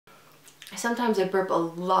Sometimes I burp a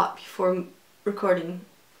lot before recording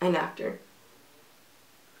an actor.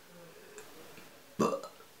 1,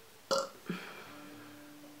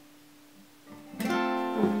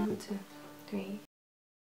 2, 3.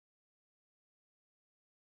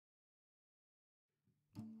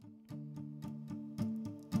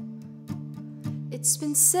 It's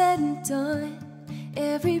been said and done.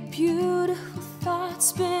 Every beautiful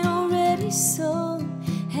thought's been already sung.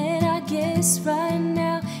 And I guess right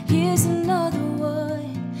now here's another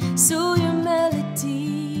one. So your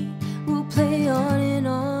melody will play on and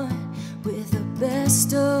on with the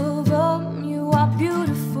best of them. You are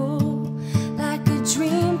beautiful, like a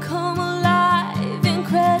dream come alive,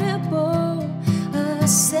 incredible, a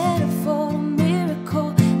centerfold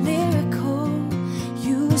miracle, lyrical.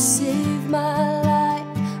 You saved my life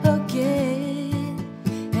again,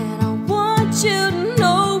 and I want you to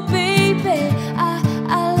know, baby,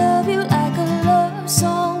 I love you like a love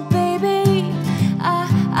song, baby.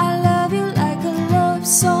 I love you like a love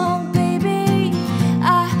song, baby.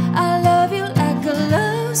 I love you like a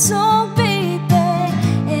love song, baby.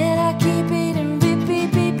 And I keep it in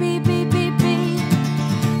repeat, beep, beep, beep, beep, beep.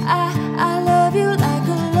 I love you like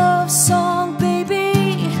a love song,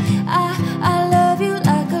 baby. I love you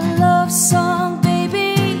like a love song,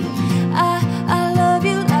 baby. I love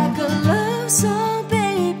you like a love song,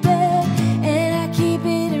 baby. And I keep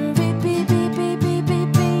it in repeat, beep, beep, beep,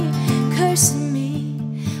 beep, beep. Cursing me,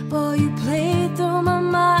 boy, you played through my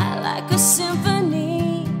mind like a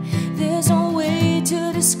symphony. There's no way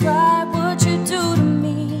to describe what you do to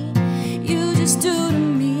me. You just do to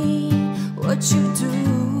me what you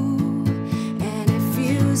do, and it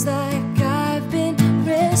feels like I've been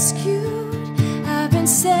rescued. I've been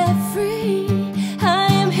set free. I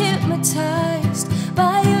am hypnotized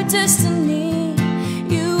by your destiny.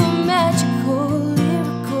 You are magical,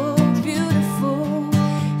 lyrical, beautiful.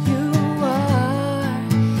 You are,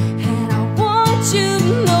 and I want you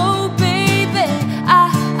to know, baby, I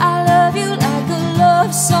love you like a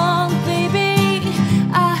love song, baby.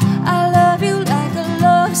 I love you like a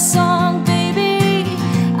love song, baby.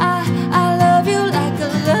 I love you like a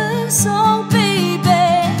love song, baby.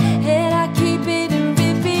 And I keep it in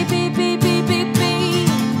repeat, beep, beep, beep, beep, beep.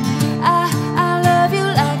 I love you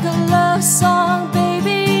like a love song,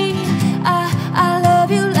 baby. I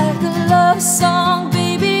love you like a love song,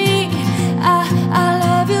 baby. I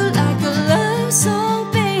love you like a love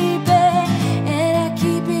song, baby. And I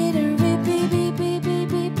keep it in repeat, beep, beep, beep,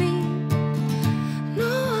 beep, beep. No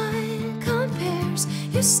one compares.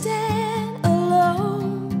 You stand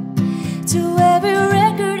alone to every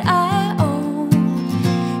record I own.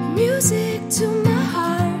 Music to my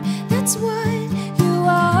heart, that's what you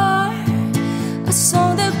are. A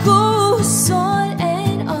song that goes on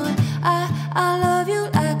and on. I love you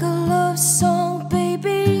like a love song,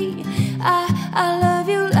 baby. I love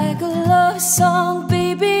you like a love song,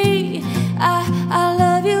 baby. I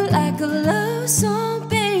love you like a love song,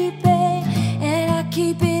 baby. And I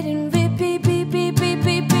keep it in repeat, beep, beep, beep,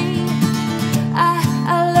 beep, beep.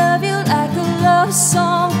 I love you like a love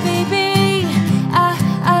song, baby.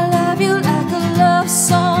 I love you like a love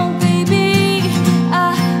song, baby.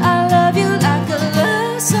 I love you like a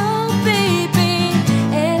love song, baby.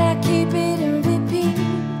 And I keep it in repeat.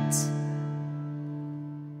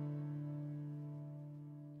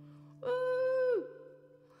 Ooh.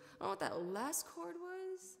 I don't know what that last chord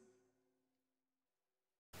was.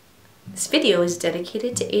 This video is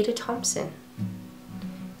dedicated to Adah Thompson,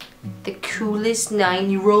 the coolest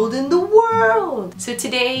 9-year-old in the world. So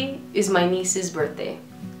today is my niece's birthday,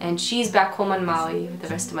 and she's back home on Maui with the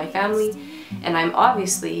rest of my family, and I'm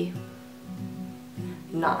obviously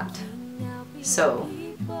not. So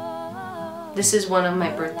this is one of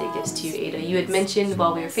my birthday gifts to you, Adah. You had mentioned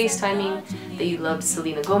while we were FaceTiming that you loved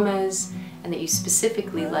Selena Gomez, and that you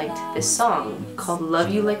specifically liked this song called Love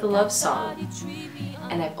You Like a Love Song.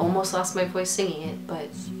 And I've almost lost my voice singing it, but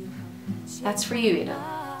that's for you,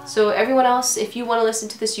 Adah. So everyone else, if you want to listen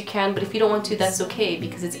to this, you can, but if you don't want to, that's okay,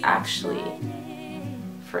 because it's actually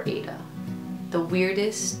for Adah, the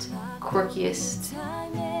weirdest, quirkiest,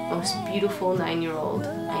 most beautiful 9-year-old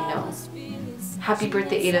I know. Happy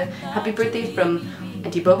birthday, Adah. Happy birthday from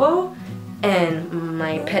Auntie Bobo and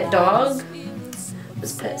my pet dog.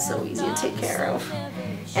 This pet's so easy to take care of.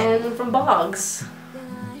 And from Boggs,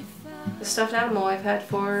 the stuffed animal I've had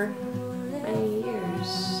for many years,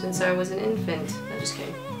 since I was an infant. I'm just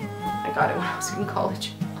kidding. I got it when I was in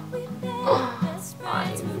college.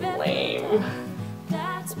 I'm lame.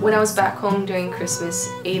 When I was back home during Christmas,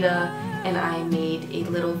 Adah and I made a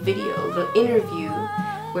little video, a little interview,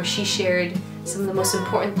 where she shared some of the most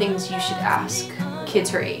important things you should ask kids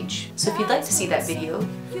her age. So if you'd like to see that video,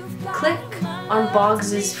 click on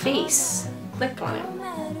Boggs's face. Click on him.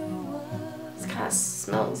 This kind of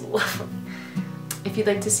smells lovely. If you'd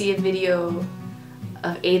like to see a video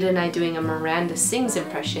of Adah and I doing a Miranda Sings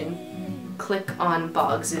impression, click on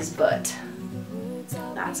Boggs's butt.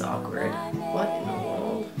 That's awkward. What in the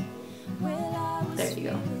world? There you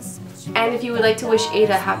go. And if you would like to wish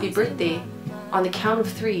Adah happy birthday, on the count of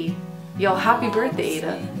 3, yo, happy birthday,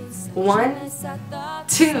 Adah. 1,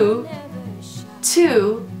 2,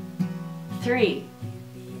 2, 3.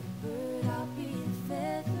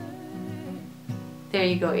 There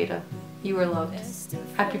you go, Adah. You are loved.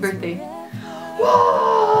 Happy birthday.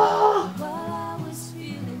 Whoa!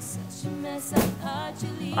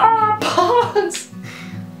 Ah, pause!